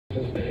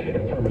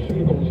and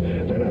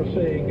pharmaceuticals. They're now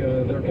saying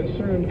they're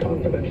concerned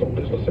confidential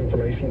business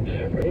information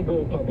may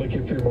go public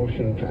if your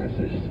motion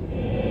passes.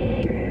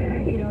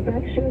 You know,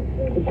 that's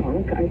just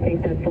bunk. I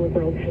think that's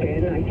liberal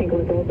spin. I think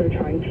liberals are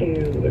trying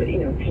to,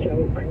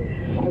 stoke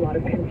a lot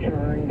of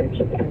concern that's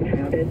just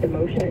unfounded. The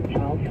motion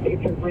itself,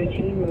 it's a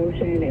routine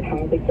motion. It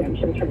has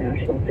exemptions for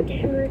national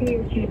security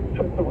issues,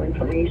 personal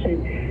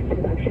information.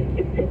 There's actually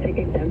specific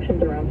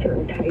exemptions around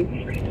certain types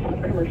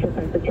of commercial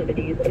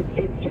sensitivities.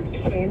 It's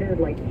just standard,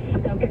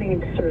 without getting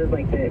into sort of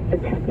the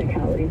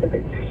technicalities of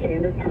it,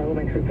 standard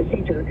parliamentary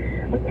procedure.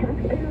 But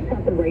taxpayers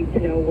have the right to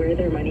know where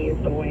their money is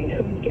going,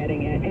 who's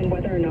getting it, and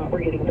whether or not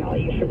we're getting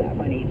value for that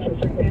money. So,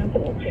 for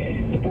example,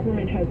 the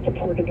government has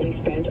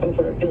purportedly spent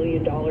over $1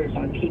 billion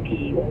on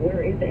PPE. Well,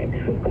 where is it?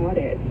 Who got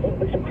it? What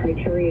was the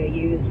criteria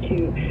used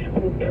to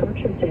both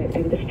purchase it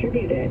and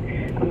distribute it?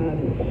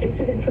 This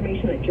is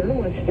information that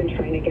journalists have been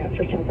trying to get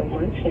for several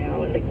months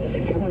now, and the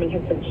government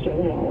has been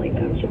stonewalling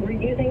them. So we're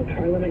using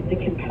Parliament to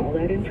compel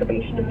that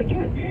information. And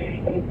again,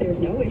 if there's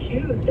no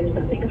issue, if there's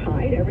nothing to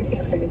hide,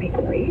 everything's going to be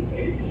great.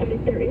 But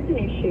if there is an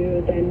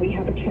issue, then we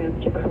have a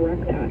chance to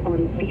correct that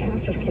on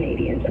behalf of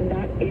Canadians, and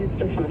that is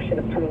the function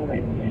of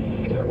Parliament.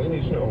 Yeah, we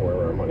need to know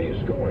where our money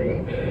is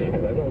going,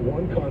 and I know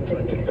one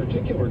contract in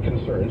particular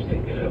concerns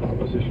the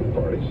opposition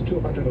party's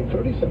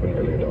 $237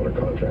 million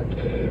contract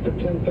for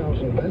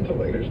 10,000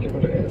 ventilators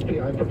given to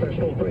SPI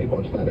Professional Grade.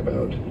 What's that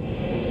about?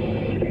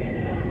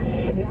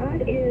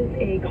 That is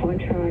a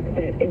contract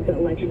that is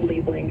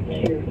allegedly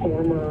linked to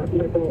former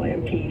Liberal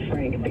MP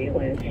Frank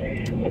Baylis.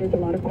 There's a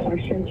lot of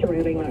questions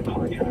surrounding that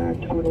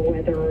contract on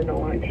whether or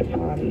not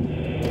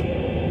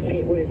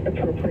it was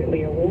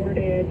appropriately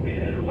awarded,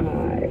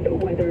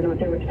 whether or not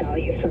there was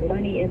value for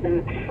money in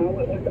that, how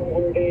it was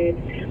awarded.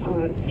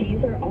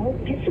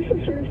 This is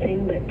the sort of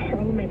thing that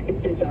Parliament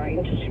is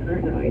designed to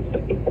scrutinize.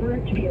 But in order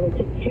to be able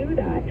to do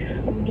that,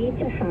 we need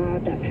to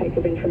have that type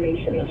of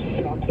information,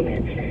 those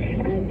documents.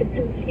 And this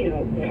is,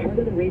 part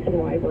of the reason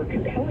why we're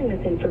compelling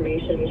this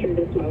information through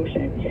this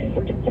motion.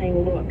 We're just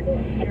saying, look,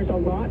 there's a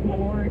lot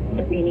more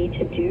that we need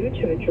to do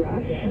to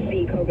address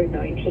the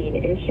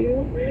COVID-19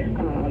 issue.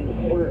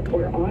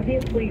 We're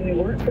obviously, we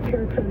weren't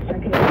prepared for the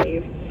second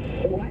wave.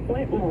 What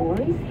went wrong,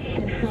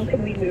 and how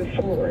can we move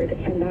forward?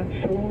 And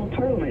that's the role of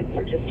Parliament.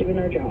 We're just doing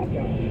our job.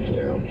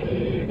 Yeah,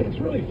 it's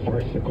really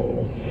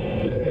farcical.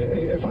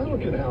 If I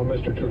look at how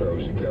Mr. Trudeau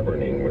is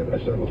governing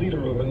as a leader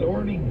of a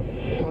minority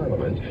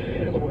parliament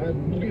who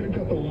had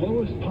got the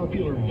lowest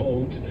popular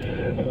vote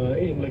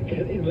in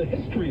the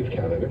history of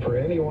Canada for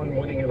anyone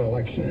winning an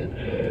election,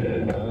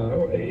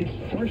 it's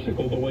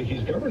farcical the way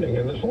he's governing,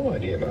 and this whole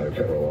idea about a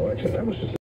federal election, that was just